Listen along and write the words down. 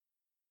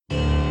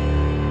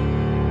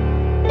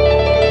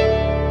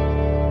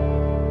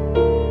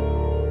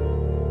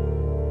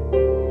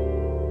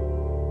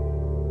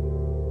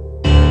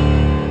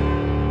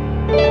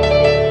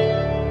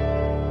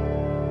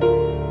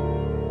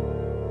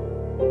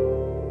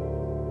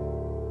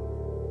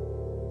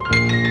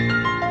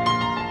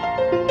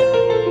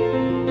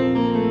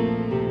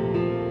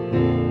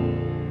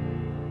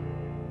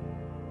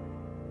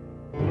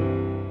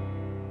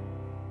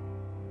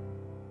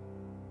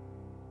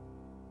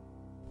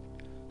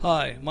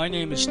Hi, my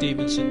name is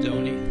Stephen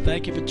Sindoni.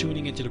 Thank you for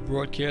tuning into the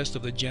broadcast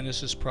of the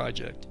Genesis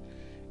Project.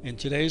 In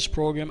today's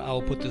program, I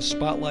will put the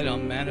spotlight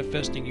on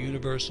manifesting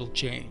universal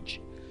change.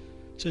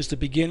 Since the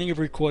beginning of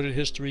recorded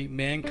history,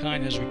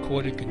 mankind has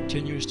recorded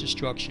continuous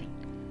destruction.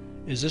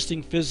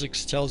 Existing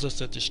physics tells us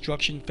that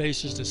destruction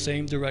faces the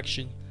same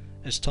direction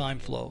as time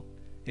flow.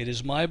 It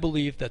is my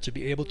belief that to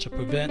be able to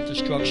prevent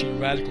destruction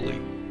radically,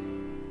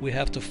 we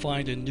have to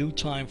find a new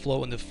time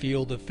flow in the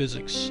field of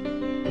physics.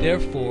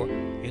 Therefore,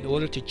 in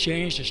order to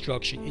change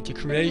destruction into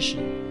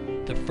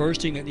creation, the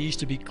first thing that needs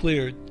to be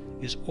cleared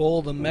is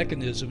all the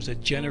mechanisms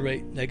that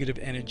generate negative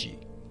energy.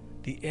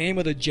 The aim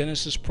of the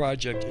Genesis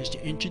Project is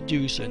to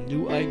introduce a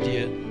new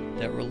idea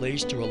that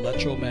relates to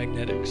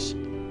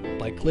electromagnetics.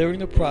 By clearing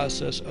the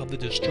process of the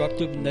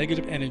destructive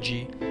negative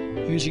energy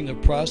using the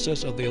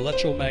process of the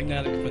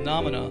electromagnetic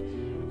phenomena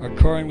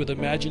occurring with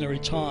imaginary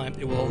time,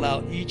 it will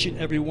allow each and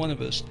every one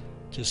of us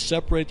to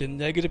separate the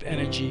negative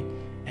energy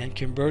and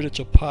convert it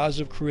to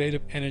positive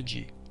creative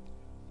energy.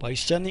 By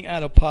sending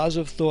out a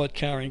positive thought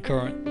carrying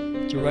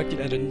current directed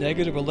at a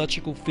negative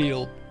electrical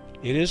field,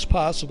 it is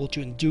possible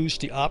to induce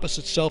the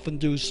opposite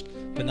self-induced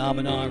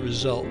phenomenon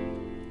result.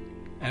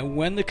 And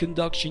when the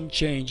conduction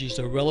changes,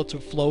 the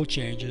relative flow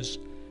changes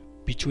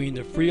between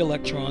the free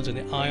electrons and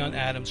the ion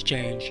atoms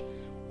change,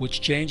 which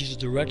changes the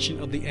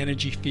direction of the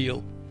energy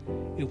field.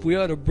 If we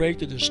are to break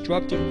the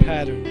destructive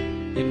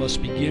pattern, it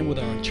must begin with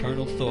our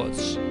internal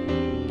thoughts.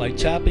 By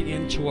tapping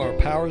into our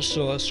power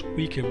source,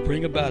 we can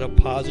bring about a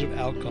positive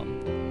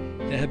outcome.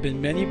 There have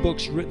been many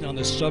books written on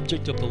the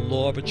subject of the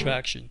law of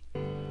attraction.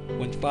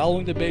 When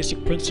following the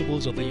basic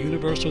principles of the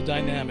universal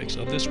dynamics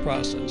of this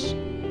process,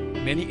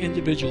 many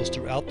individuals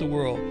throughout the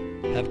world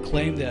have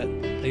claimed that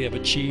they have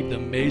achieved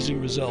amazing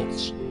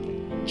results.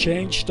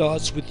 Change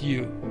starts with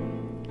you.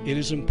 It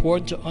is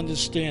important to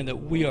understand that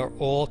we are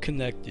all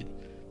connected.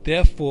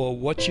 Therefore,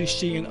 what you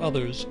see in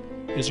others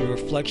is a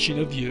reflection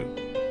of you.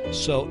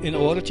 So, in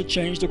order to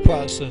change the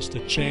process, the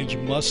change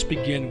must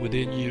begin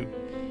within you.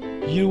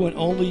 You and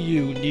only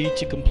you need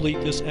to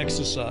complete this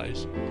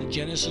exercise. The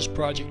Genesis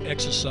Project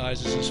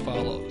exercise is as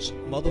follows.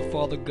 Mother,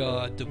 Father,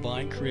 God,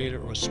 Divine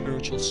Creator, or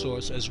Spiritual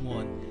Source as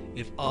one.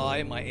 If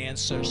I, my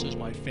ancestors,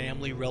 my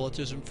family,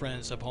 relatives, and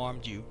friends have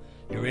harmed you,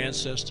 your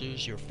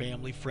ancestors, your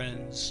family,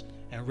 friends,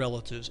 and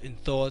relatives, in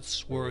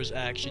thoughts, words,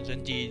 actions,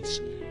 and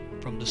deeds,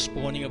 from the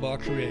spawning of our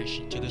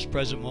creation to this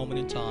present moment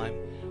in time,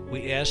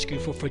 we ask you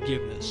for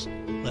forgiveness.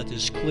 Let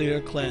this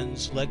clear,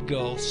 cleanse, let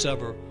go,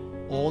 sever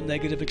all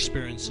negative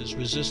experiences,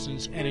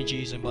 resistance,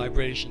 energies, and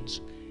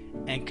vibrations,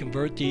 and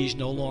convert these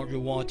no longer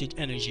wanted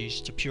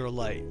energies to pure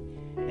light,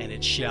 and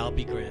it shall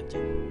be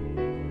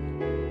granted.